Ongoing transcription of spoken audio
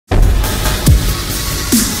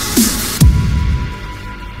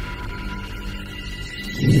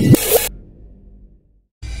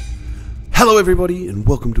Hello everybody and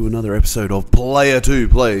welcome to another episode of Player 2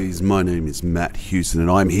 Plays. My name is Matt Houston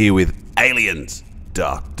and I'm here with Aliens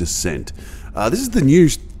Dark Descent. This is the new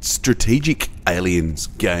strategic Aliens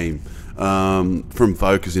game from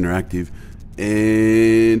Focus Interactive,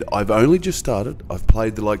 and I've only just started. I've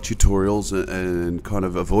played the tutorials and kind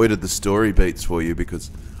of avoided the story beats for you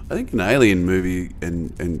because I think an Alien movie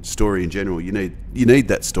and story in general, you need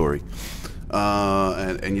that story.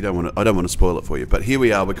 And you don't want to. I don't want to spoil it for you. But here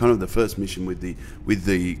we are. We're kind of the first mission with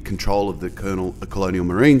the control of the Colonial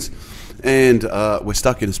Marines, and we're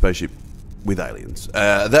stuck in a spaceship with aliens.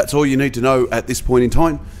 That's all you need to know at this point in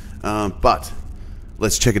time. But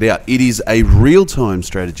let's check it out. It is a real-time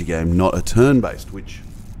strategy game, not a turn-based, which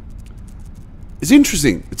is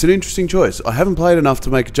interesting. It's an interesting choice. I haven't played enough to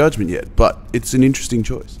make a judgment yet, but it's an interesting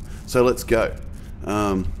choice. So let's go.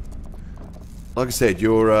 Like I said,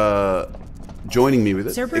 you're joining me with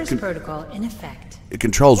it. Cerberus protocol in effect. It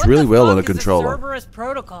controls really well on a controller. Cerberus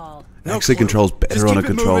protocol. It actually controls better on a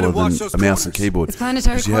controller than a mouse and keyboard. It's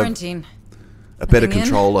planetary quarantine. A better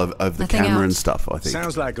control of the camera and stuff, I think.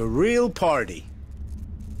 Sounds like a real party.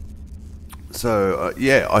 So,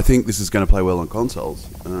 yeah, I think this is going to play well on consoles.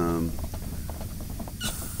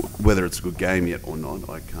 Whether it's a good game yet or not,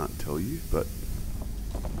 I can't tell you, but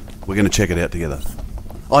we're going to check it out together.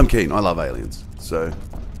 I'm keen. I love aliens, so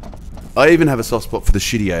I even have a soft spot for the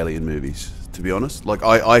shitty alien movies, to be honest.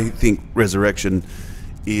 I think Resurrection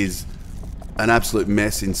is an absolute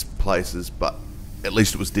mess in places, but at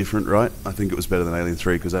least it was different, right? I think it was better than Alien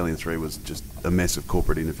 3, because Alien 3 was just a mess of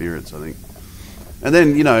corporate interference, I think. And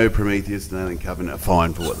then, you know, Prometheus and Alien Covenant are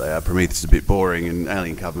fine for what they are. Prometheus is a bit boring, and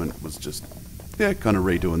Alien Covenant was just, yeah, kind of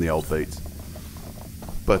redoing the old beats.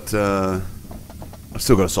 But I've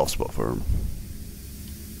still got a soft spot for them.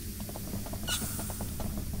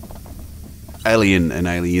 Alien and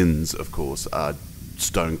Aliens, of course, are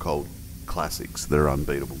stone cold classics. They're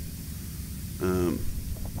unbeatable. So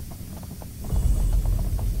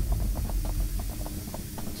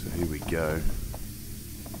here we go.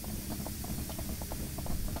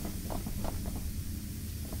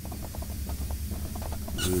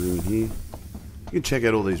 Anything here? You can check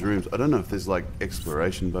out all these rooms. I don't know if there's like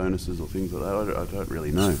exploration bonuses or things like that. I don't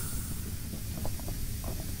really know.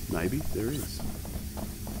 Maybe there is.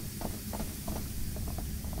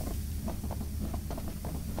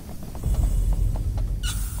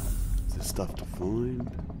 Stuff to find.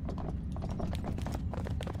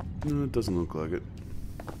 No, it doesn't look like it.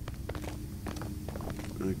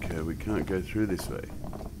 Okay, we can't go through this way.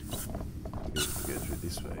 We have to go through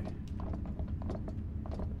this way.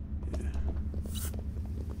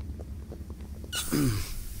 Yeah.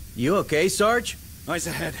 You okay, Sarge? Eyes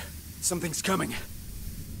ahead. Something's coming.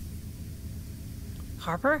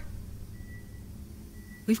 Harper?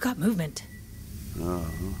 We've got movement.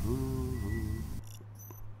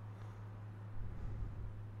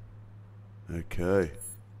 Okay.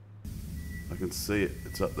 I can see it.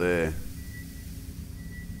 It's up there.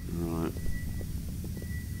 Alright.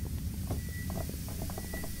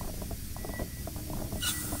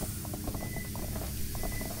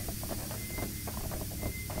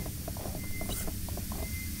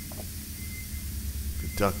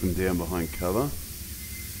 Could duck them down behind cover.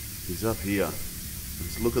 He's up here.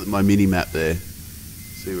 Let's look at my mini-map there.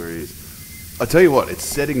 See where he is. I tell you what, it's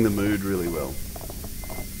setting the mood really well.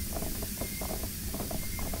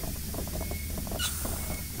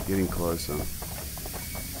 Getting closer.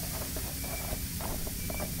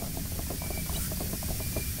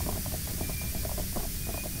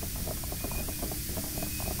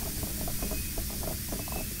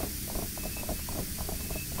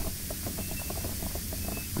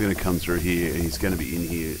 We're going to come through here, and he's going to be in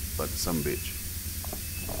here like some bitch.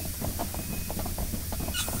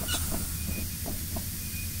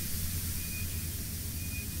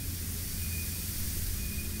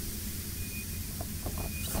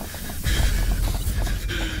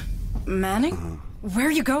 Manning? Where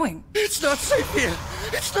are you going? It's not safe here.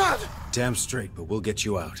 It's not. Damn straight, but we'll get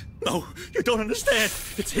you out. No, you don't understand.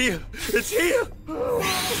 It's here. It's here.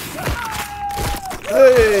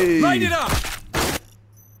 Hey! Light it up.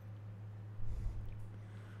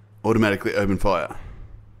 Automatically open fire.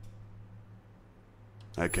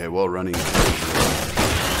 Okay, while running.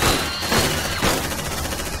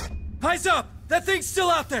 Eyes up. That thing's still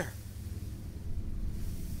out there.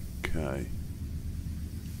 Okay.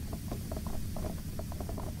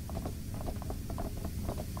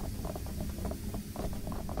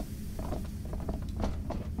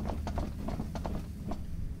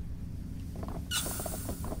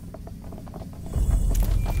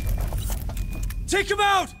 Take him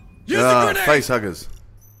out! Use the grenade! Face huggers.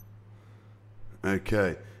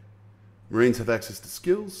 Okay. Marines have access to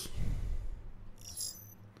skills.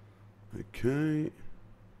 Okay.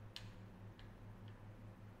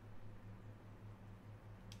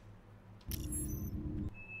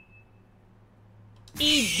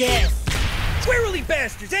 Eat this! Squirrely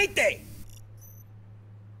bastards, ain't they?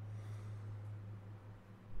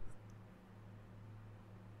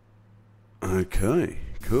 Okay,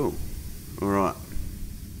 cool. Alright.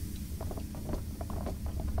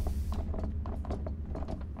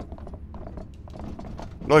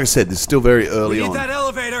 Like I said, this is still very early We need on. that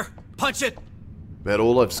elevator! Punch it! About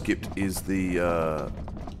all I've skipped is the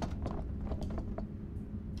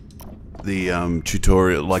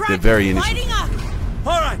tutorial, like the very initial. Lighting up!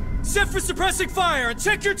 Alright, set for suppressing fire and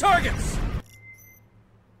check your targets!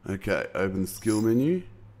 Okay, open the skill menu.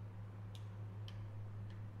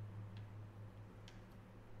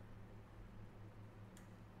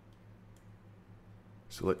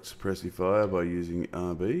 Select suppressive fire by using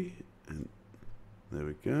RB, and there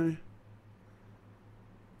we go.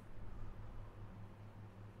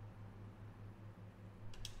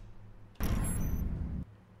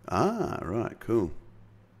 Ah, right, cool.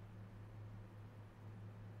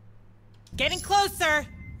 Getting closer!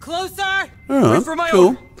 Closer! All right, for my cool.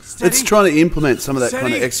 order. Steady. It's trying to implement some of that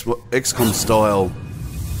kind of Steady. XCOM style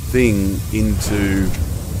thing into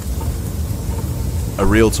a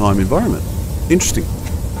real-time environment. Interesting.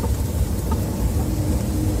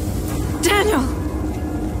 Daniel!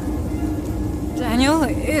 Daniel,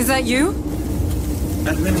 is that you?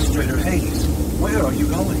 Administrator Hayes, where are you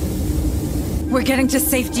going? We're getting to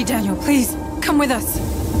safety, Daniel. Please, come with us.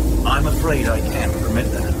 I'm afraid I can't permit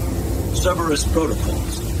that. Cerberus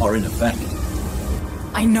protocols are in effect.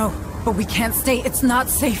 I know, but we can't stay. It's not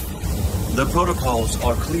safe. The protocols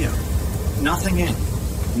are clear. Nothing in,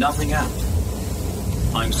 nothing out.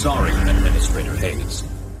 I'm sorry, Administrator Hayes.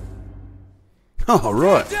 Oh,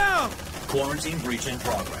 right. Down! Quarantine breach in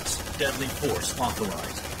progress. Deadly force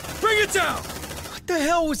authorized. Bring it down! What the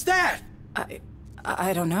hell was that?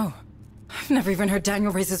 I don't know. I've never even heard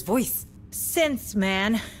Daniel raise his voice. Sense,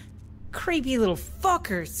 man. Creepy little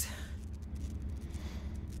fuckers.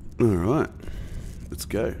 All right. Let's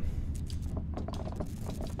go.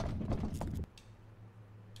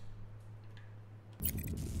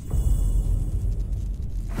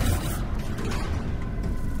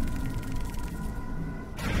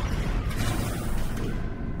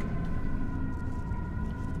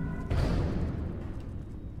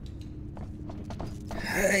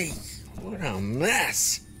 Hey, what a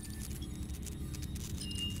mess.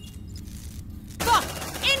 Fuck!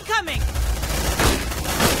 Incoming!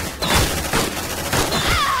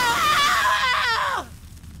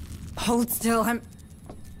 Hold still.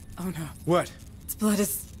 Oh no. What? Its blood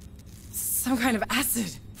is some kind of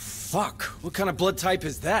acid. Fuck, what kind of blood type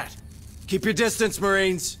is that? Keep your distance,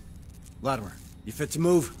 Marines. Latimer, you fit to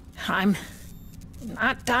move? I'm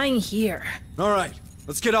not dying here. Alright,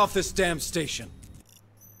 let's get off this damn station.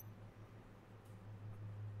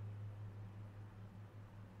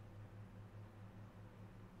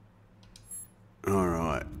 All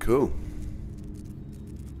right, cool.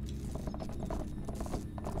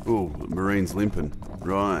 Oh, the Marine's limping.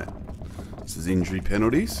 Right. This is injury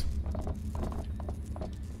penalties.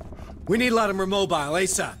 We need Latimer mobile,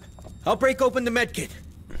 ASAP. I'll break open the medkit.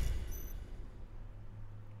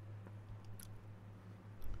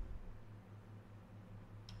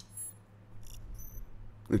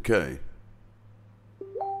 Okay.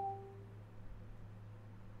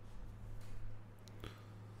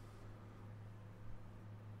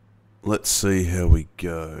 Let's see how we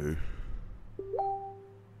go.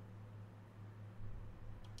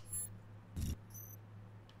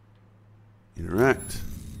 Interact.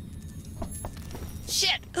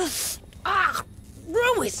 Shit! Ah!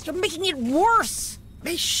 Ruiz, you're making it worse!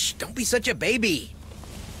 Hey, shh, don't be such a baby.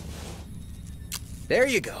 There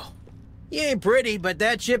you go. You ain't pretty, but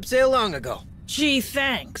that ship sailed long ago. Gee,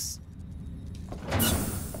 thanks.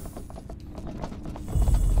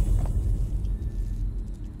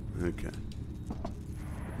 Okay.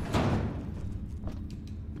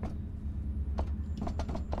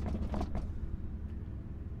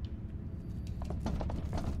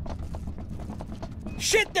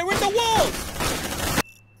 Shit, they're in the walls!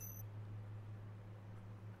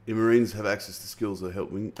 Your Marines have access to skills that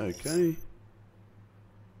help win. Okay.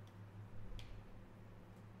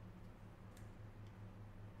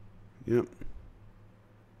 Yep.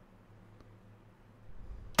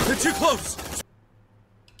 They're too close!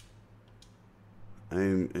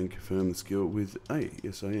 Aim and confirm the skill with A.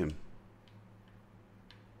 Yes, I am.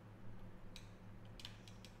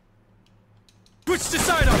 Switch to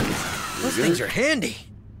sidearms! Those things are handy.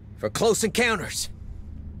 For close encounters.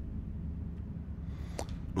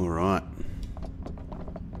 All right.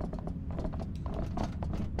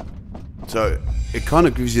 So it kind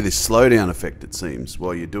of gives you this slowdown effect, it seems,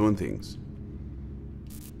 while you're doing things.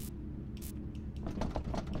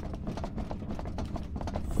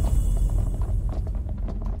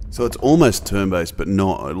 So it's almost turn-based, but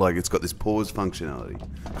not. Like, it's got this pause functionality.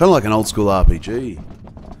 Kind of like an old-school RPG,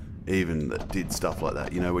 even, that did stuff like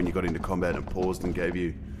that. You know, when you got into combat and paused and gave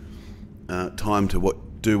you time to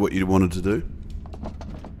do what you wanted to do.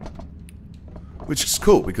 Which is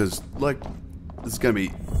cool, because, like, this is going to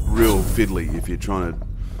be real fiddly if you're trying to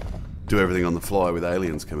do everything on the fly with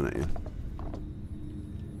aliens coming at you.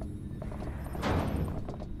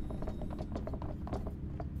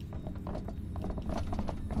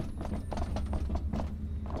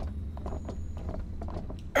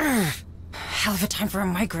 Hell of a time for a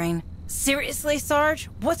migraine. Seriously, Sarge?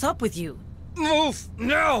 What's up with you? Move!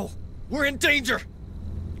 Now! We're in danger!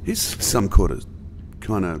 He's some kind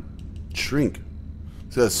of shrink.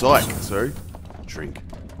 So psych, sorry. Shrink.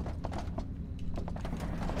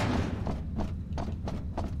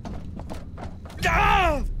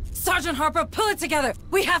 Ah! Sergeant Harper, pull it together!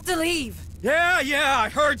 We have to leave! Yeah, I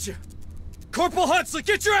heard you. Corporal Hunslet,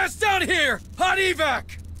 get your ass down here! Hot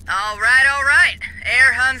evac! All right.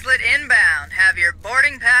 Air Hunslet inbound. Have your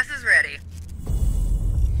boarding passes ready.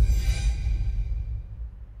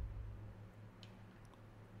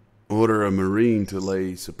 Order a Marine to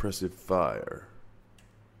lay suppressive fire.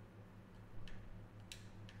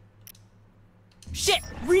 Shit!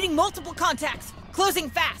 Reading multiple contacts! Closing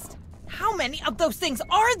fast! How many of those things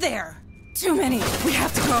are there? Too many! We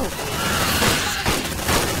have to go!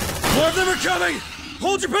 More of them are coming!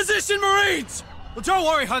 Hold your position, Marines! Well, don't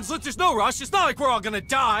worry, Hunslet, there's no rush. It's not like we're all gonna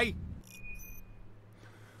die.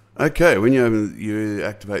 Okay, when you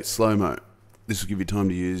activate slow-mo, this will give you time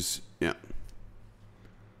to use... Yeah.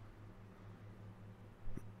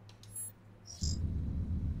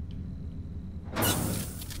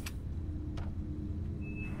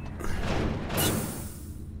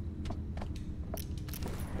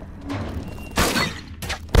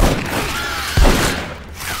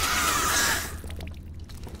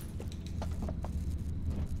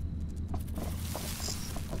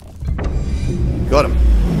 Got him.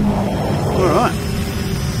 All right.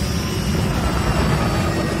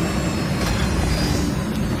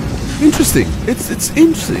 Interesting. It's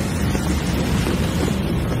interesting.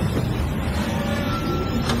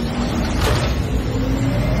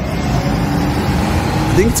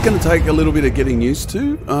 I think it's going to take a little bit of getting used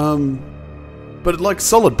to, but like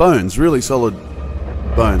solid bones, really solid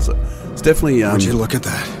bones. It's definitely. Would you look at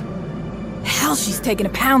that? Hell, she's taking a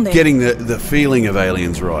pounding. Getting the feeling of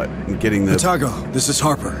aliens right, and getting the Otago, this is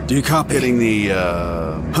Harper. Do you copy? getting the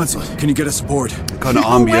Hunslet, can you get us aboard? kind of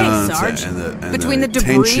No way, ambiance Sarge. and Between the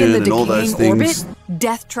debris tension and the all those decaying things orbit,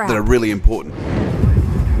 death trap. that are really important.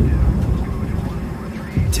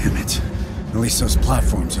 Damn it. At least those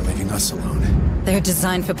platforms are leaving us alone. They're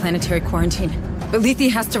designed for planetary quarantine, but Lethe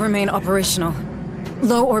has to remain operational.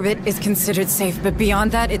 Low orbit is considered safe, but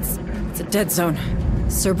beyond that, it's a dead zone.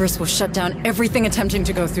 Cerberus will shut down everything attempting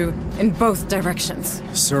to go through, in both directions.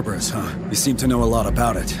 Cerberus, huh? You seem to know a lot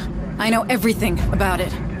about it. I know everything about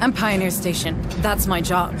it. I'm Pioneer Station. That's my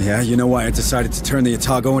job. Yeah, you know why I decided to turn the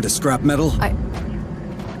Otago into scrap metal?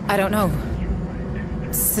 I don't know.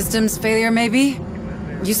 Systems failure, maybe?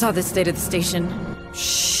 You saw the state of the station.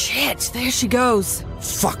 Shit, there she goes.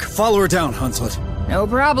 Fuck, follow her down, Hunslet. No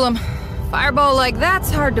problem. Fireball like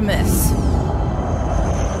that's hard to miss.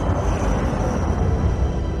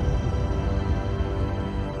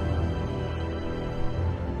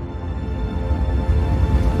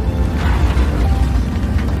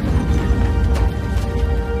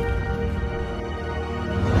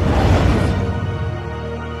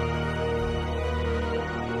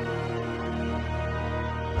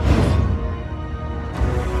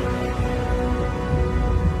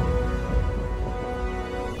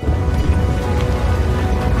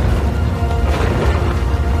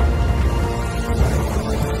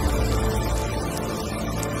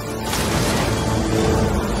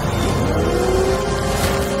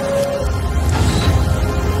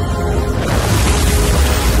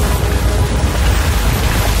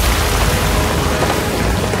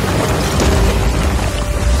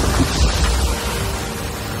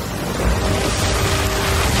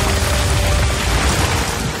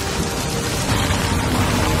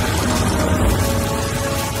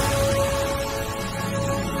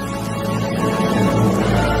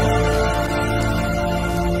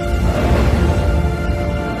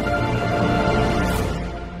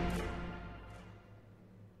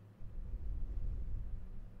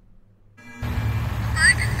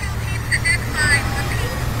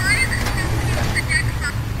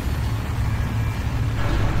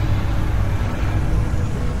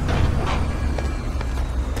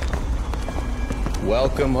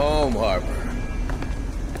 Welcome home, Harper.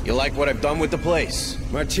 You like what I've done with the place?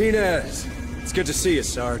 Martinez! It's good to see you,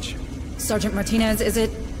 Sarge. Sergeant Martinez,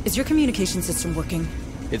 is your communication system working?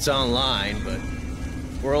 It's online, but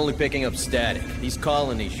we're only picking up static. These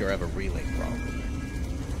colonies sure have a relay problem.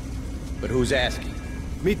 But who's asking?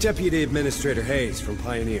 Meet Deputy Administrator Hayes from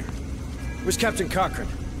Pioneer. Where's Captain Cochran?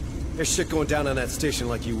 There's shit going down on that station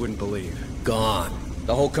like you wouldn't believe. Gone.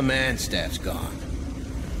 The whole command staff's gone.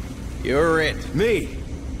 You're it. Me?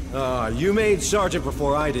 You made Sergeant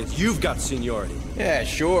before I did. You've got seniority. Yeah,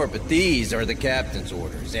 sure, but these are the captain's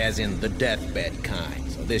orders, as in the deathbed kind.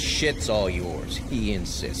 So this shit's all yours. He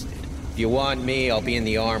insisted. If you want me, I'll be in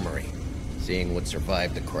the armory, seeing what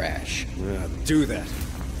survived the crash. Yeah, do that.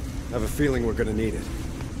 I have a feeling we're gonna need it.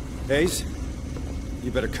 Hayes, you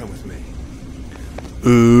better come with me.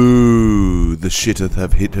 Ooh, the shitteth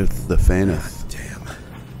have hitteth the fanneth. Damn.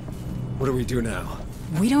 What do we do now?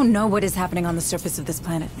 We don't know what is happening on the surface of this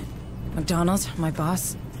planet. McDonald, my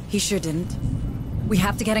boss, he sure didn't. We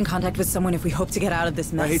have to get in contact with someone if we hope to get out of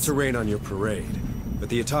this mess. I hate to rain on your parade, but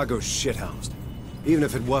the Otago's shithoused. Even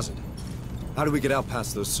if it wasn't, how do we get out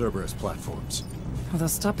past those Cerberus platforms? Well, they'll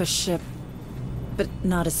stop a ship, but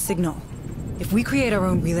not a signal. If we create our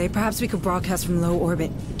own relay, perhaps we could broadcast from low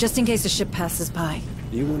orbit, just in case a ship passes by.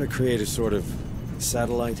 You want to create a sort of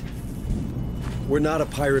satellite? We're not a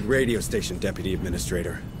pirate radio station, Deputy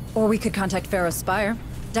Administrator. Or we could contact Pharaoh's Spire.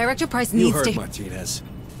 Director Price needs You heard to- Martinez.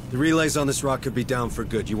 The relays on this rock could be down for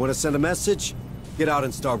good. You want to send a message? Get out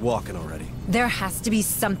and start walking already. There has to be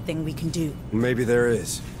something we can do. Maybe there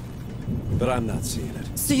is. But I'm not seeing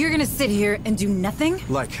it. So you're gonna sit here and do nothing?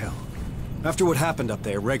 Like hell. After what happened up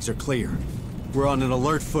there, regs are clear. We're on an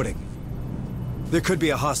alert footing. There could be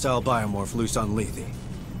a hostile biomorph loose on Lethe.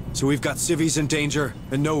 So we've got civvies in danger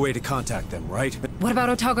and no way to contact them, right? What about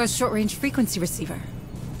Otago's short-range frequency receiver?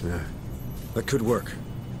 Yeah, that could work.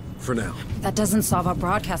 For now. That doesn't solve our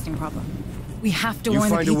broadcasting problem. We have to You warn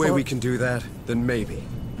the find a people. way we can do that, then maybe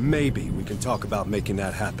we can talk about making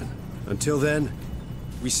that happen. Until then,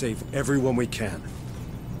 we save everyone we can.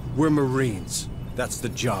 We're Marines. That's the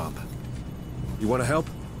job. You want to help?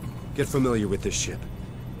 Get familiar with this ship.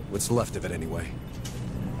 What's left of it, anyway.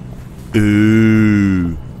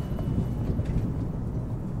 Ooh.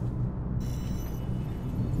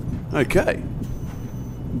 Okay.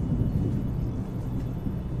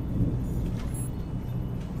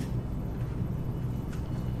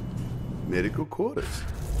 Medical quarters.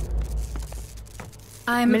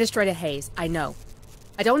 Administrator Hayes, I know.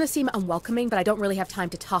 I don't want to seem unwelcoming, but I don't really have time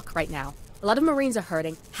to talk right now. A lot of Marines are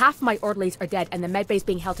hurting, half my orderlies are dead, and the medbay's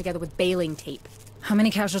being held together with baling tape. How many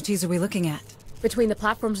casualties are we looking at? Between the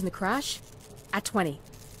platforms and the crash? At 20.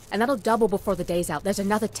 And that'll double before the day's out. There's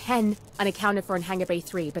another 10 unaccounted for in Hangar Bay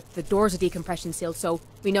 3, but the doors are decompression sealed, so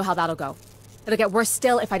we know how that'll go. It'll get worse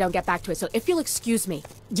still if I don't get back to it, so if you'll excuse me.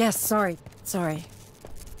 Yes, sorry.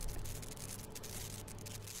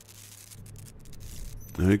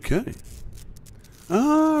 Okay.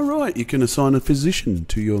 Ah, right. You can assign a physician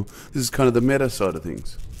to your... This is kind of the meta side of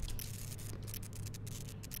things.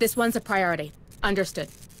 This one's a priority. Understood.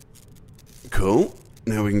 Cool.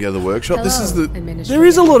 Now we can go to the workshop. This is Hello, the... Administrator. There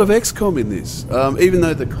is a lot of XCOM in this. Even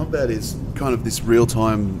though the combat is kind of this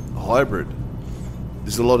real-time hybrid.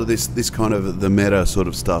 There's a lot of this kind of the meta sort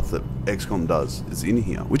of stuff that XCOM does is in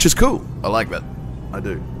here. Which is cool. I like that. I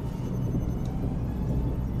do.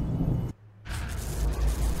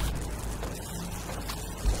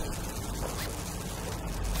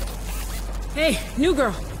 Hey, new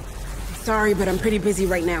girl. Sorry, but I'm pretty busy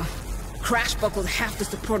right now. Crash buckles have to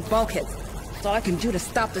support bulkheads. That's all I can do to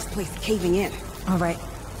stop this place caving in. All right.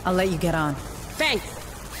 I'll let you get on. Thanks.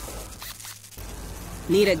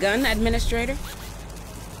 Need a gun, Administrator?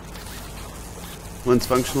 One's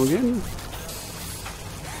functional again.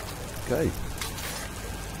 Okay.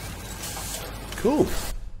 Cool.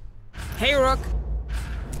 Hey, Rook.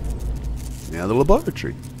 Now the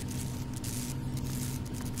laboratory.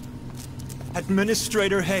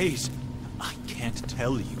 Administrator Hayes, I can't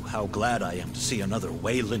tell you how glad I am to see another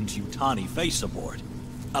Weyland-Yutani face aboard.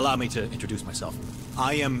 Allow me to introduce myself.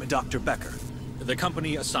 I am Dr. Becker. The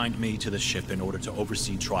company assigned me to the ship in order to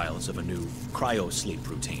oversee trials of a new cryo-sleep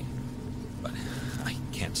routine. But I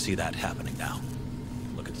can't see that happening now.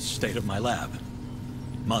 Look at the state of my lab.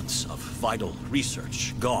 Months of vital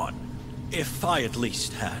research gone. If I at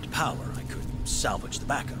least had power, I could salvage the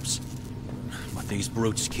backups. But these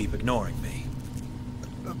brutes keep ignoring me.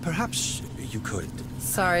 Perhaps you could...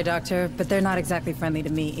 Sorry, Doctor, but they're not exactly friendly to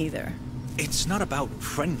me either. It's not about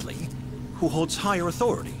friendly. Who holds higher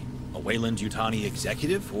authority? A Weyland-Yutani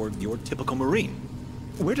executive or your typical Marine?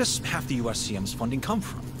 Where does half the USCM's funding come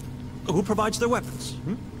from? Who provides their weapons?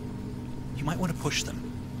 Hmm? You might want to push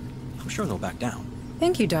them. I'm sure they'll back down.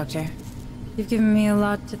 Thank you, Doctor. You've given me a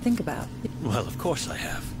lot to think about. Well, of course I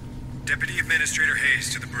have. Deputy Administrator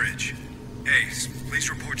Hayes to the bridge. Hayes, please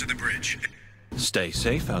report to the bridge. Stay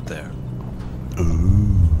safe out there.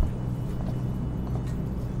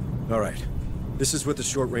 All right. This is what the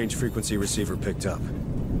short-range frequency receiver picked up.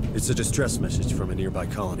 It's a distress message from a nearby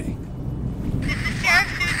colony. This is Sheriff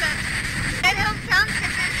Sousa. Red Hill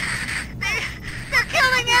Township. They're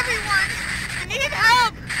killing everyone. We need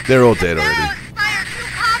help. They're all dead already. Fire too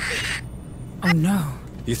coffee. Oh no.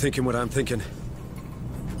 You thinking what I'm thinking?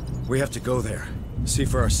 We have to go there. See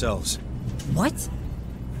for ourselves. What?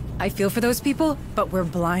 I feel for those people, but we're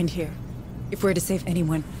blind here. If we're to save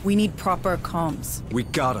anyone, we need proper comms. We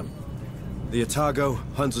got him. The Otago,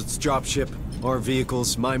 Hunslet's dropship, our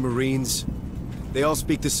vehicles, my Marines, they all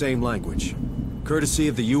speak the same language. Courtesy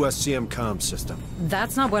of the USCM comm system.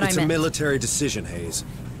 That's not what I meant. It's a military decision, Hayes,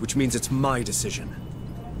 which means it's my decision.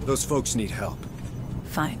 Those folks need help.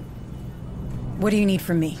 Fine. What do you need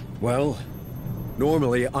from me? Well,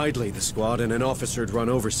 normally I'd lead the squad and an officer'd run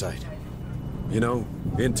oversight. You know,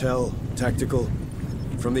 intel, tactical,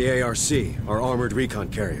 from the ARC, our armored recon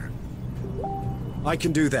carrier. I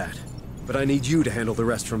can do that, but I need you to handle the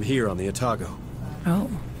rest from here on the Otago. Oh.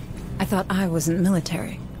 I thought I wasn't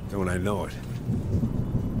military. Don't I know it?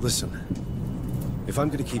 Listen, if I'm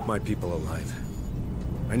gonna keep my people alive,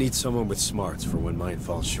 I need someone with smarts for when mine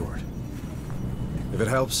falls short. If it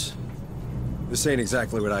helps, this ain't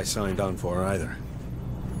exactly what I signed on for either.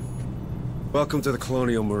 Welcome to the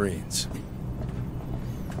Colonial Marines.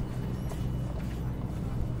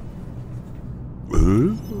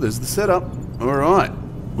 Ooh, there's the setup. Alright.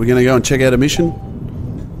 We're gonna go and check out a mission?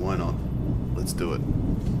 Why not? Let's do it.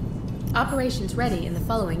 Operations ready in the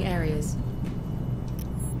following areas.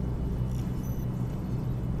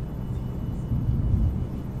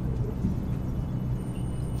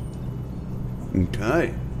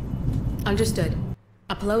 Okay. Understood.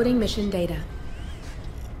 Uploading mission data.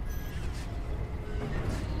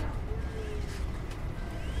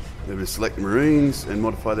 They're going to select Marines and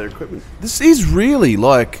modify their equipment. This is really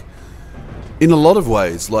like, in a lot of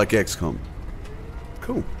ways, like XCOM.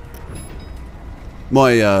 Cool.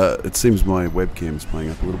 It seems my webcam is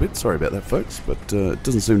playing up a little bit. Sorry about that, folks, but it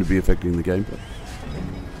doesn't seem to be affecting the gameplay.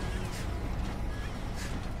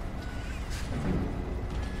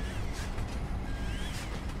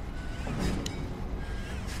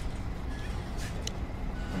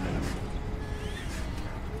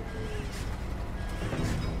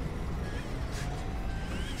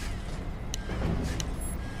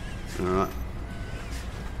 Alright.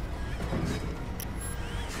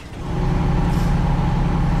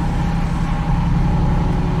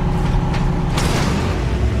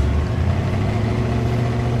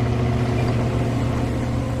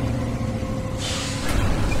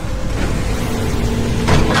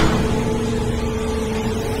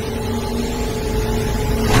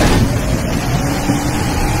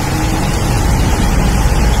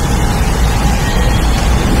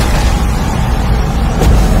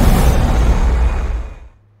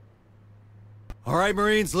 Alright,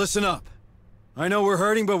 Marines, listen up. I know we're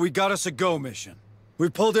hurting, but we got us a go mission. We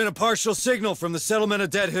pulled in a partial signal from the settlement of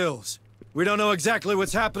Dead Hills. We don't know exactly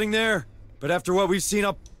what's happening there, but after what we've seen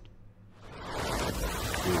up...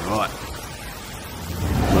 Alright.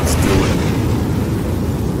 Let's do it.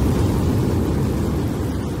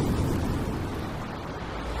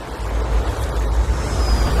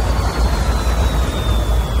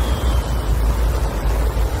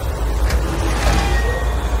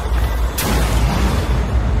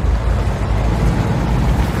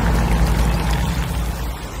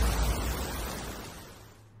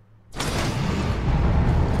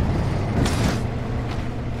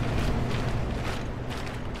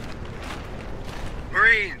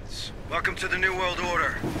 Marines, welcome to the New World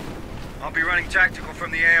Order. I'll be running tactical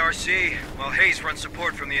from the ARC, while Hayes runs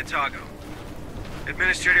support from the Otago.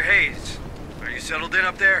 Administrator Hayes, are you settled in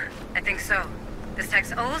up there? I think so. This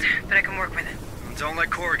tech's old, but I can work with it. Don't let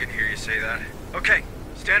Corrigan hear you say that. Okay,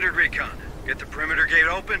 standard recon. Get the perimeter gate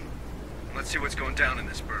open, and let's see what's going down in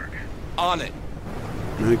this burg. On it.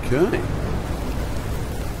 Okay.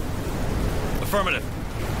 Affirmative.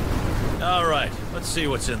 All right, let's see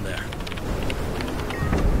what's in there.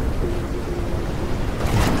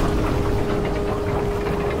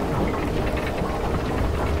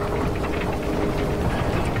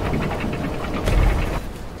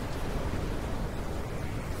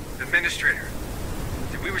 Administrator,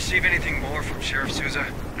 did we receive anything more from Sheriff Sousa?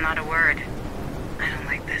 Not a word. I don't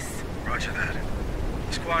like this. Roger that.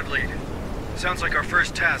 Squad lead. Sounds like our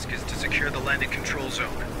first task is to secure the landing control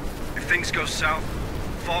zone. things go south,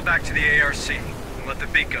 fall back to the ARC and let the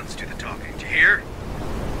big guns do the talking. Do you hear?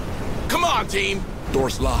 Come on, team!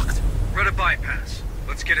 Door's locked. Run a bypass.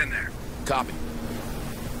 Let's get in there. Copy.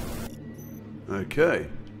 Okay.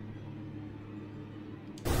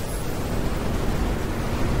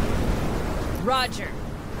 Roger.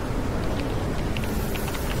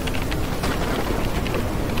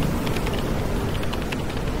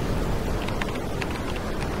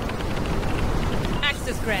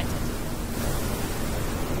 Access granted.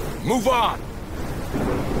 Move on!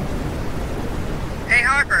 Hey,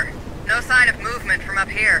 Harper. No sign of movement from up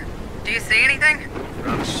here. Do you see anything?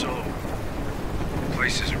 Not a soul. The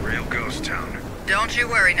place is a real ghost town. Don't you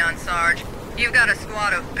worry none, Sarge. You've got a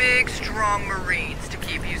squad of big, strong Marines to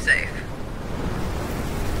keep you safe.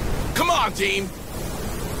 Come on, team!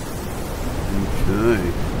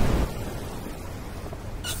 Okay.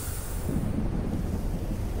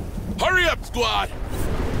 Hurry up, squad!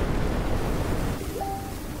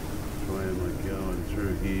 Where am I going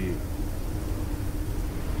through here?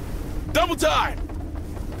 Double time!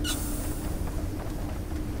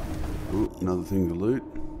 Ooh, another thing to loot.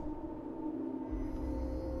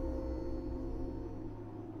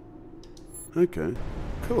 Okay,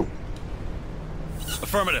 cool.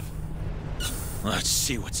 Affirmative. Let's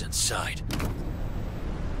see what's inside.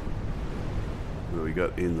 What do we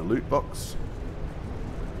got in the loot box?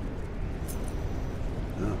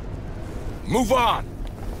 Oh. Move on!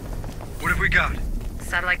 What have we got?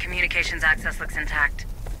 Satellite communications access looks intact,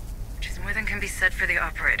 which is more than can be said for the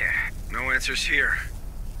operator. No answers here.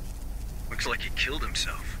 Looks like he killed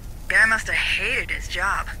himself. Guy must have hated his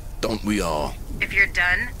job. Don't we all? If you're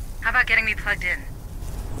done, how about getting me plugged in?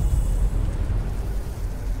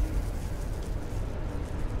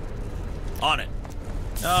 On it.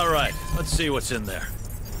 All right, let's see what's in there.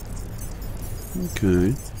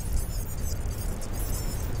 Okay.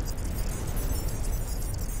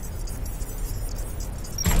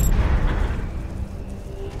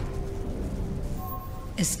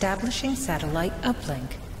 Establishing satellite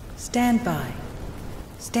uplink. Stand by.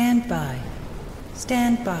 Stand by.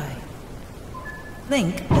 Stand by.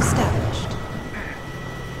 Link established.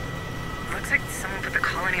 Looks like someone put the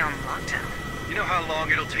colony on lockdown. You know how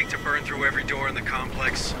long it'll take to burn through every door in the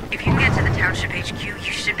complex? If you can get to the township HQ,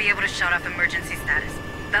 you should be able to shut off emergency status.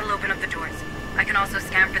 That'll open up the doors. I can also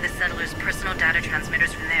scan for the settlers' personal data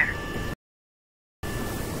transmitters from there.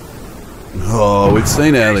 Oh, we've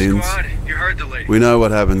seen aliens. Squad, you heard the lady. We know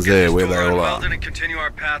what happens Get there, this where they door all are. unwelded and continue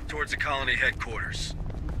our path towards the colony headquarters.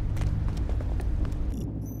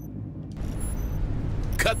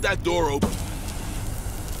 Cut that door open.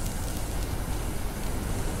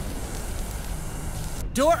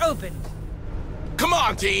 Door opened. Come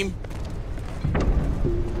on, team!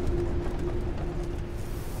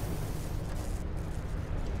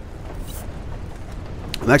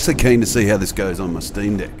 I'm actually keen to see how this goes on my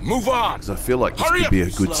Steam Deck, Move on! because I feel like this Hurry could up, be a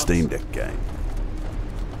you good sluts. Steam Deck game.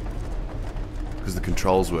 Because the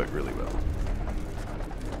controls work really well.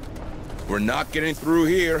 We're not getting through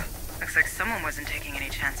here. Looks like someone wasn't taking any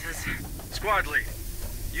chances. Squad lead,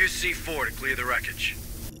 use C4 to clear the wreckage.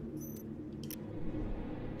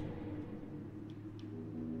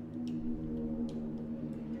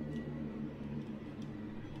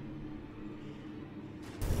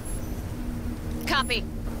 Copy.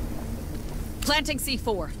 Planting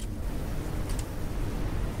C4.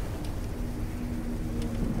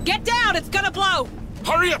 Get down! It's gonna blow!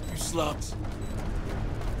 Hurry up, you slugs!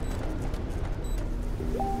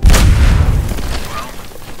 Well,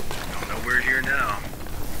 don't know we're here now.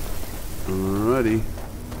 Alrighty.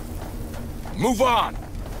 Move on!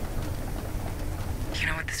 You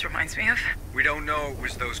know what this reminds me of? We don't know it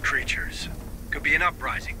was those creatures. Could be an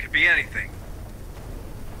uprising, could be anything.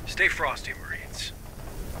 Stay frosty, Marines.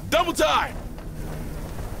 Double time!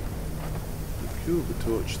 Cool, the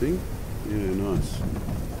torch thing. Yeah, nice.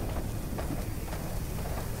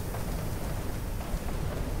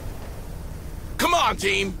 Come on,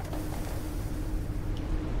 team!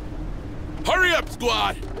 Hurry up,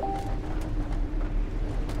 squad!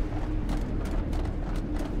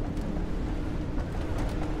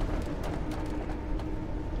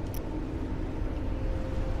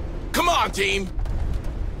 Come on, team!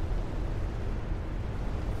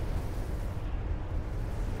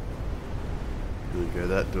 Don't go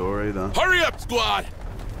that door either. Hurry up, squad!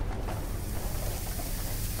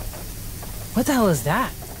 What the hell is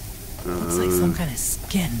that? Looks like some kind of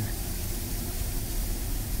skin.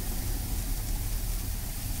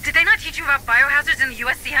 Did they not teach you about biohazards in the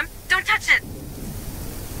USCM? Don't touch it!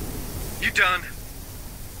 You done?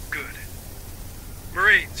 Good.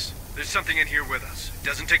 Marines, there's something in here with us. It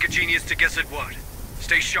doesn't take a genius to guess at what.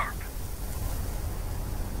 Stay sharp.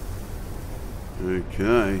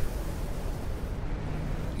 Okay.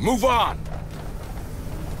 Move on!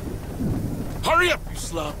 Hurry up, you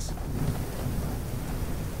slugs!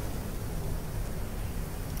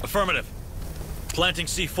 Affirmative. Planting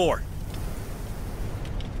C4.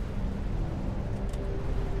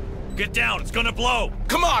 Get down, it's gonna blow!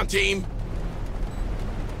 Come on, team!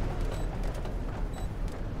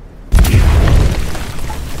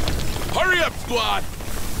 Hurry up, squad!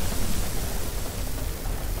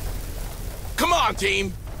 Come on,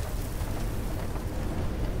 team!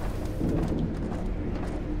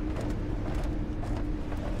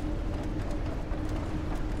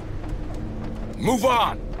 Move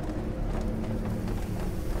on!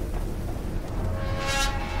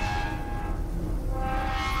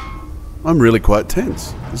 I'm really quite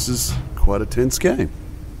tense. This is quite a tense game.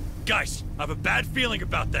 Guys, I have a bad feeling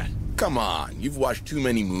about that. Come on, you've watched too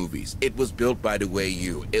many movies. It was built by the way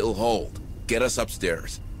you. It'll hold. Get us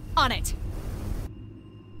upstairs. On it.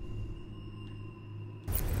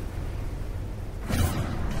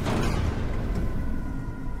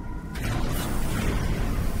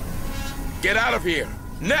 Get out of here!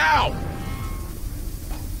 Now!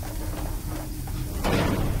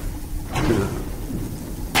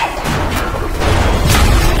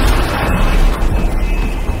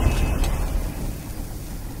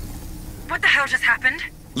 What the hell just happened?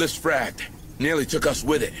 Lift's fragged. Nearly took us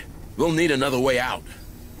with it. We'll need another way out.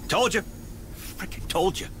 Told you. Frickin'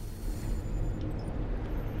 told you.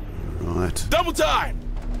 Right. Double time!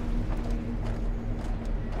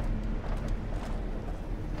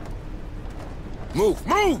 Move,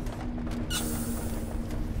 move!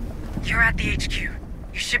 You're at the HQ.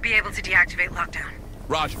 You should be able to deactivate lockdown.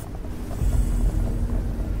 Roger.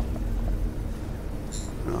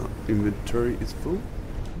 Inventory is full.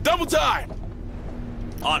 Double time!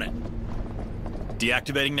 On it.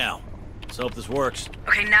 Deactivating now. Let's hope this works.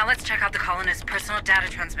 Okay, now let's check out the colonists' personal data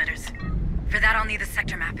transmitters. For that, I'll need the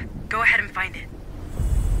sector map. Go ahead and find it.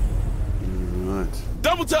 Right.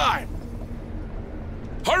 Double time!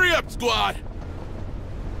 Hurry up, squad!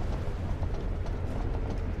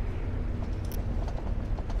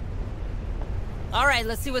 All right,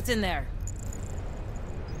 let's see what's in there.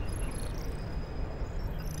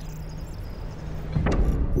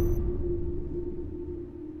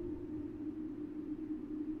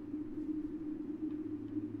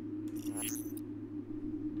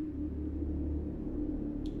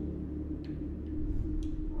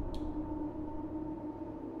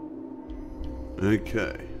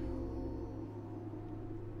 Okay.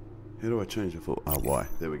 How do I change the full? Oh, Y.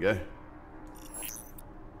 There we go.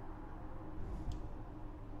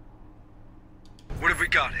 What have we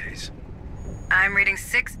got, Hayes? I'm reading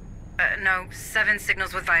 7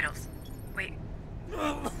 signals with vitals. Wait,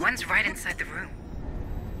 one's right inside the room.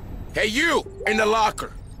 Hey, you! In the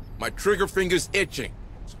locker! My trigger finger's itching.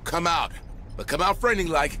 So come out. But come out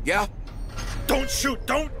friendly-like, yeah? Don't shoot!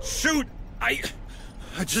 Don't shoot! I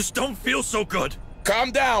just don't feel so good.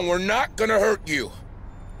 Calm down, we're not gonna hurt you.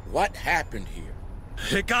 What happened here?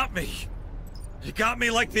 It got me. It got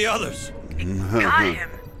me like the others. Got him?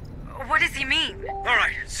 What does he mean? All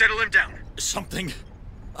right, settle him down. Something.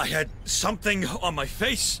 I had something on my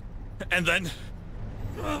face, and then...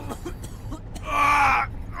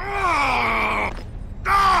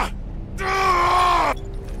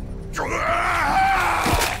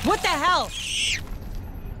 What the hell?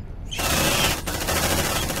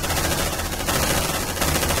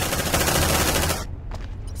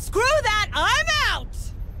 Screw that! I'm out!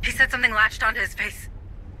 He said something latched onto his face.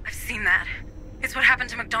 I've seen that. It's what happened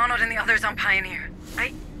to McDonald and the others on Pioneer.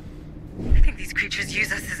 I think these creatures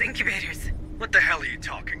use us as incubators. What the hell are you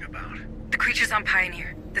talking about? The creatures on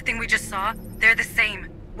Pioneer, the thing we just saw, they're the same.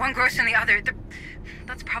 One grows from the other.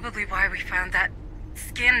 That's probably why we found that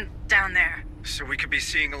skin down there. So we could be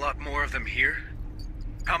seeing a lot more of them here?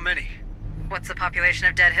 How many? What's the population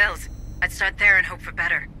of Dead Hills? I'd start there and hope for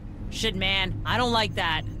better. Shit, man. I don't like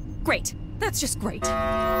that. Great. That's just great.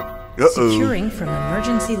 Securing from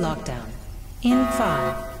emergency lockdown. In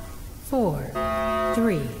 5, 4,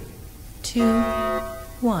 3, 2,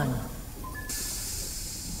 1.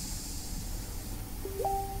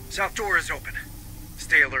 South door is open.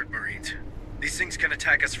 Stay alert, Marines. These things can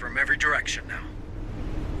attack us from every direction now.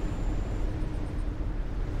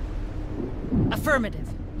 Affirmative.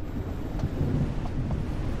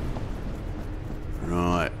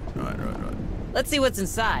 Right. Let's see what's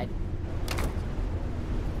inside.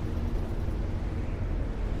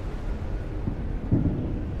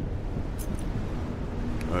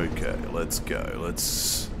 Okay, let's go.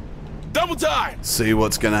 Let's Double time! see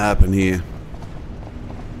what's gonna happen here.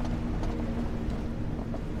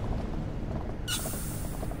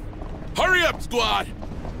 Hurry up! squad!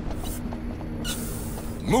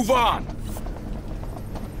 Move on!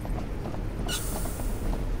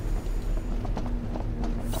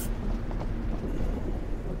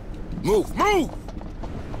 Move, move!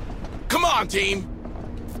 Come on, team!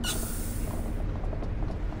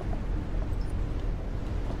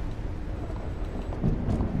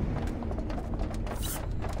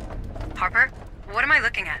 Harper, what am I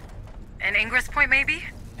looking at? An ingress point, maybe?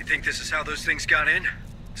 You think this is how those things got in?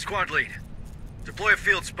 Squad lead, deploy a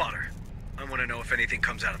field spotter. I want to know if anything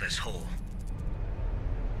comes out of this hole.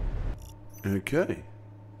 Okay.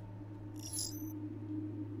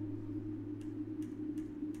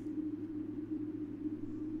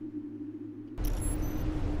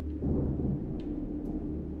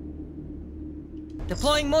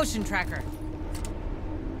 Deploying motion tracker.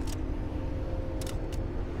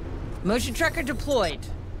 Motion tracker deployed.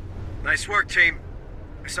 Nice work, team.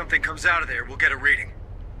 If something comes out of there, we'll get a reading.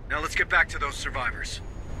 Now let's get back to those survivors.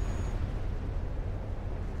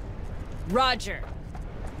 Roger.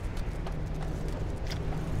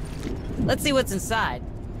 Let's see what's inside.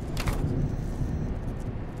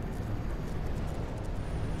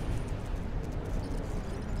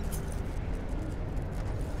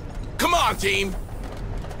 Come on, team!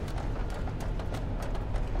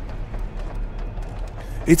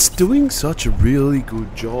 It's doing such a really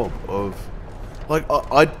good job of, like,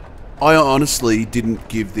 I honestly didn't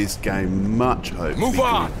give this game much hope. Move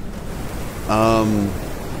on.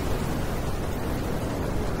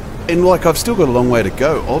 And like, I've still got a long way to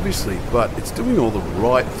go, obviously, but it's doing all the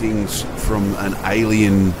right things from an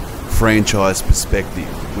Alien franchise perspective,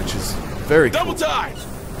 which is very Double cool. time!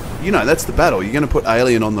 You know, that's the battle. You're going to put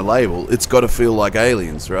Alien on the label. It's got to feel like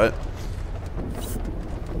Aliens, right?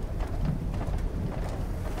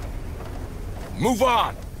 Move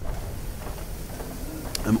on!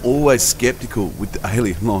 I'm always skeptical with the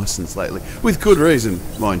Alien license lately, with good reason,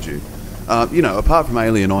 mind you. You know, apart from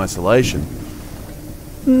Alien Isolation,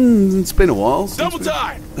 it's been a while since we've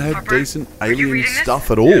had Harper, decent are you Alien reading this?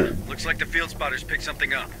 stuff at all. Yeah, looks like the field spotters picked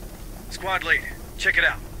something up. Squad lead, check it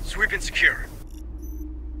out. Sweep and secure.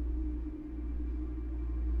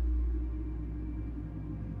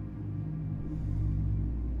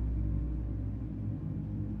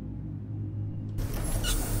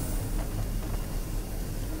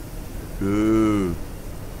 Ooh.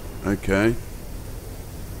 Okay.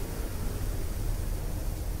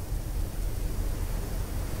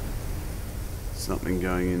 Something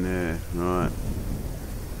going in there. Right.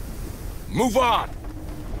 Move on!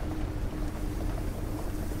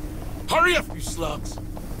 Hurry up, you slugs!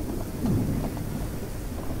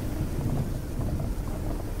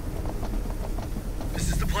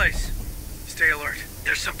 This is the place. Stay alert.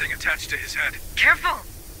 There's something attached to his head. Careful!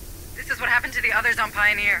 This is what happened to the others on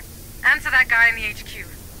Pioneer. And to that guy in the HQ.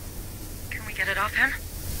 Can we get it off him?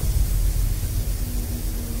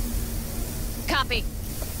 Copy.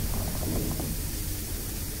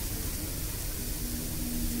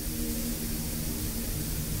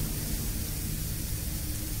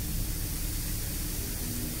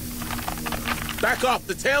 Back off,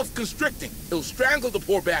 the tail's constricting. It'll strangle the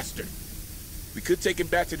poor bastard. We could take him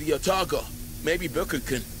back to the Otago. Maybe Booker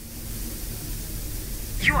can...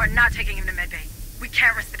 You are not taking him to medbay. We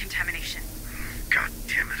can't risk the contamination. God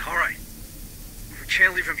damn it, alright. We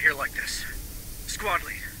can't leave him here like this. Squad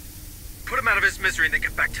lead, put him out of his misery and then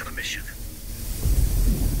get back to the mission.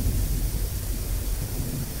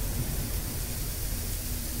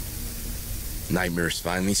 Nightmares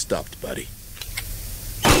finally stopped, buddy.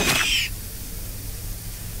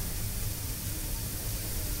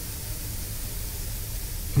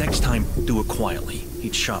 Next time, do it quietly.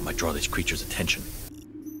 Each shot might draw these creatures' attention.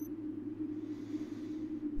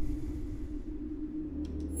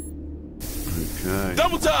 Okay.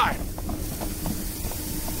 Double time!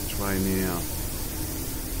 Which way now?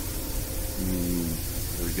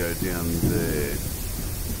 We go down there.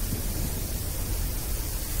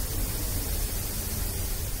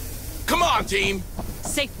 Come on, team!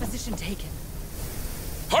 Safe position taken.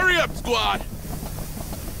 Hurry up, squad!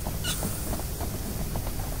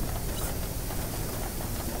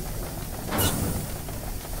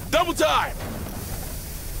 Double time!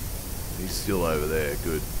 He's still over there.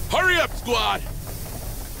 Good. Hurry up, squad!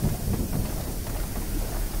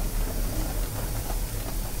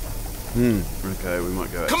 Okay, we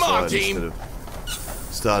might go outside Come on, team. instead of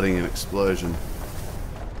starting an explosion.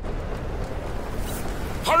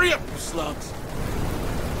 Hurry up, you slugs!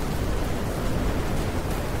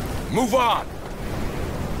 Move on!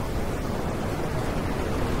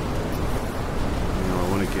 No, I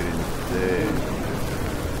want to get in there.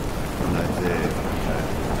 Oh, no, there.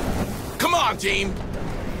 Okay. Come on, team!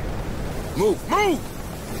 Move, move!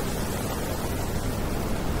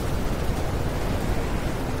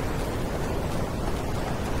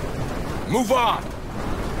 Move on!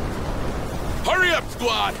 Hurry up,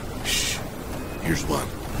 squad! Shh. Here's one.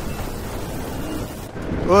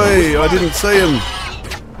 Oi, I didn't see him.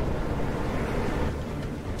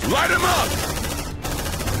 Light him up!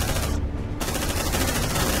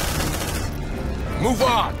 Move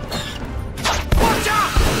on! Watch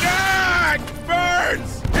out! Ah, it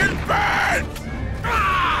burns! It burns!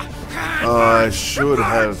 I should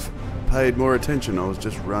have paid more attention. I was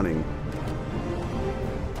just running.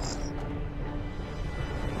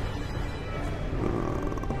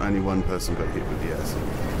 Only one person got hit with the acid.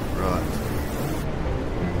 Right.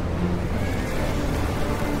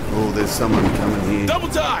 Oh, there's someone coming here. Double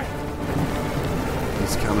time!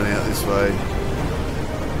 He's coming out this way.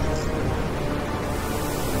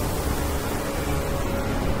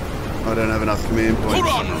 I don't have enough command points. Hold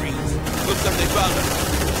on, Marines! Looks like they found us.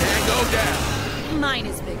 Tango down. Mine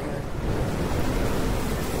is bigger.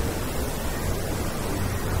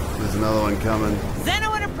 There's another one coming.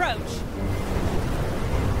 Zeno and approach.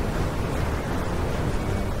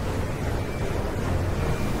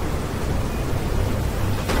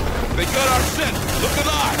 They got our scent. Look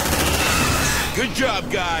alive. Good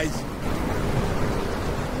job, guys.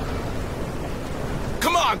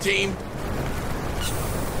 Come on, team.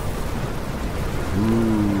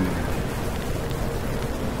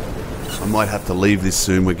 I might have to leave this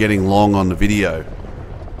soon. We're getting long on the video.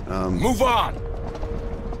 Move on.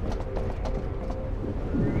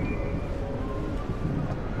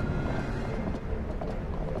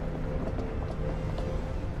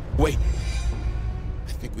 Wait.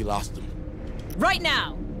 I think we lost him. Right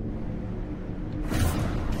now.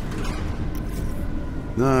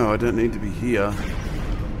 No, I don't need to be here.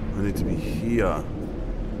 I need to be here. I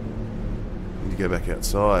need to go back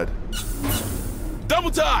outside.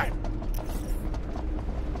 Double time.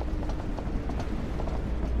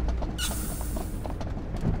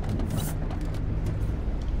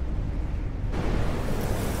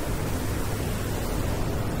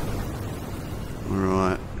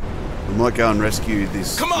 Alright. We might go and rescue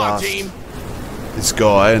this Come on, team. This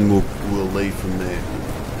guy, and we'll leave from there.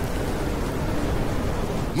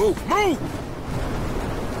 Move, move!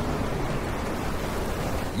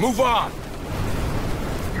 Move on!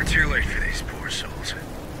 We're too late for these poor souls.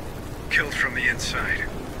 Killed from the inside.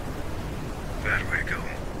 Bad way to go.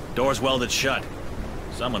 Door's welded shut.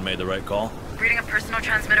 Someone made the right call. Reading a personal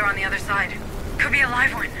transmitter on the other side. Could be a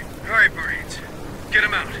live one. All right, Marines. Get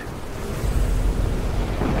him out.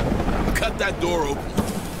 Cut that door open.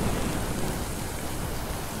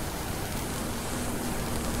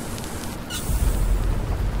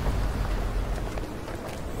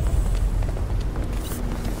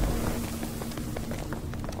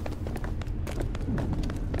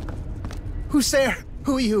 Who's there?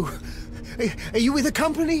 Who are you? Are you with the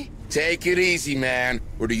company? Take it easy, man.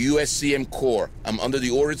 We're the USCM Corps. I'm under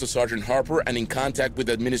the orders of Sergeant Harper and in contact with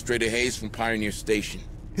Administrator Hayes from Pioneer Station.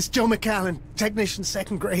 It's Joe McAllen, technician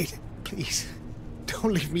 2nd grade. Please,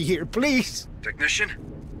 don't leave me here, please. Technician?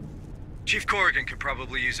 Chief Corrigan could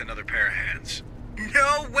probably use another pair of hands.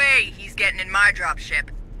 No way he's getting in my dropship.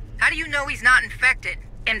 How do you know he's not infected?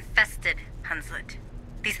 Infested, Hunslet.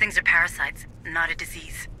 These things are parasites, not a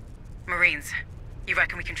disease. Marines, you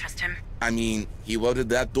reckon we can trust him? I mean, he welded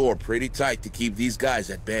that door pretty tight to keep these guys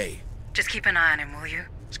at bay. Just keep an eye on him, will you?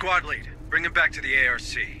 Squad lead, bring him back to the ARC.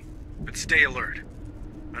 But stay alert.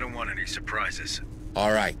 I don't want any surprises.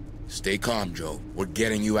 All right. Stay calm, Joe. We're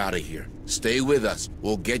getting you out of here. Stay with us.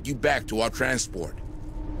 We'll get you back to our transport.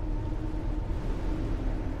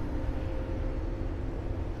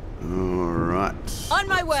 Alright. On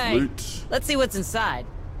my way. Loot. Let's see what's inside.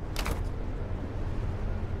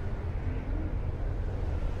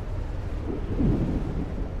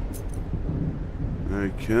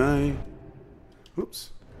 Okay.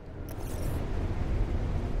 Oops.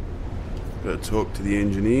 Gotta talk to the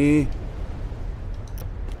engineer.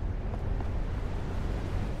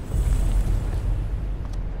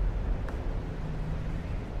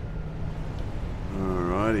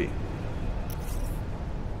 Alrighty.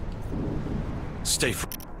 Stay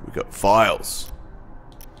We've got files.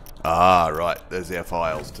 Ah, right. There's our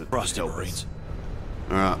files to Frosty help Marines.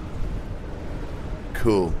 us. Alright.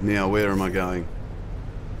 Cool. Now, where am I going?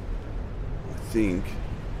 I think...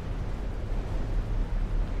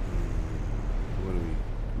 What do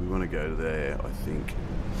we want to go there, I think.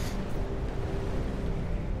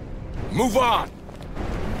 Move on!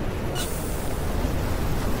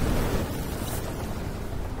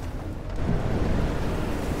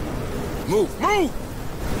 Move, move!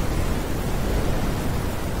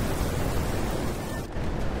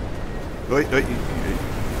 Wait.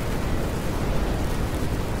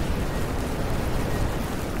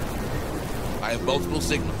 I have multiple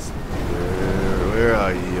signals. Where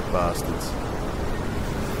are you, you bastards?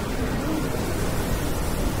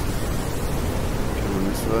 Coming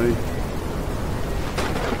this way.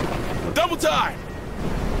 Double time!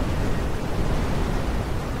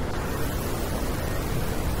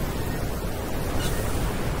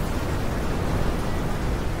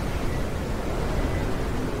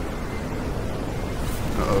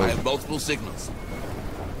 I have multiple signals.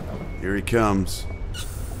 Here he comes.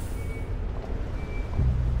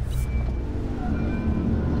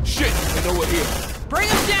 Shit, I know we're here. Bring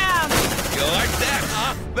him down! You like that,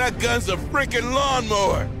 huh? That gun's a freaking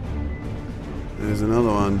lawnmower. There's another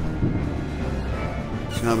one.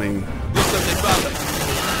 Coming. Looks like they found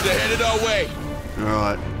us. They're headed our way.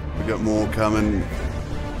 Alright, we got more coming.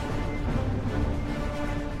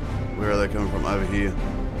 Where are they coming from? Over here.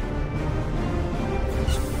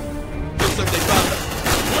 Looks like they found us.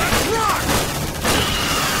 Let's rock!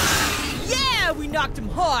 Yeah, we knocked him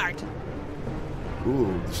hard.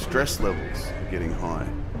 Ooh, the stress levels are getting high.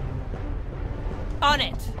 On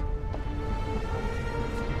it.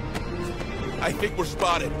 I think we're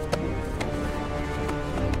spotted.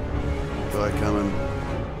 Guy coming.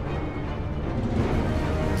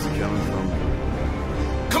 Where's he coming from?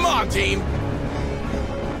 Come on, team!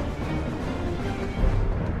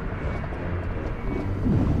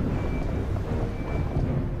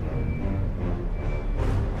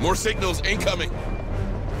 More signals incoming.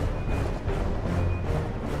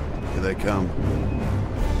 Here they come.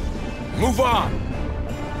 Move on!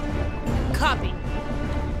 Copy.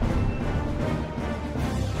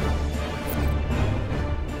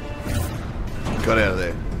 Got out of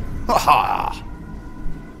there. Ha ha!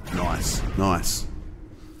 Nice.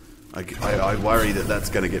 I worry that that's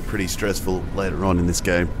going to get pretty stressful later on in this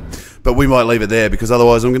game. But we might leave it there because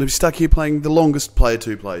otherwise I'm going to be stuck here playing the longest player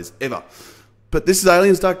 2 plays ever. But this is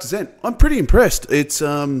Aliens Dark Descent. I'm pretty impressed. It's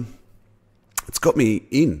got me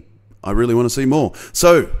in. I really want to see more.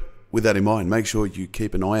 So, with that in mind, make sure you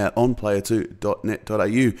keep an eye out on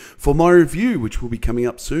player2.net.au for my review, which will be coming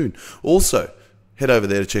up soon. Also, head over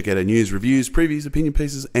there to check out our news, reviews, previews, opinion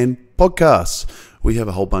pieces, and podcasts. We have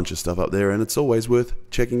a whole bunch of stuff up there, and it's always worth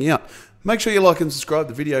checking out. Make sure you like and subscribe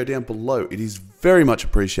the video down below. It is very much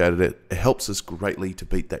appreciated. It helps us greatly to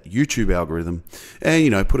beat that YouTube algorithm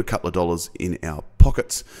and, put a couple of dollars in our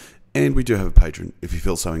pockets. And we do have a Patreon if you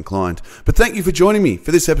feel so inclined. But thank you for joining me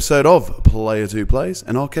for this episode of Player 2 Plays,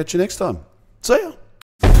 and I'll catch you next time. See ya!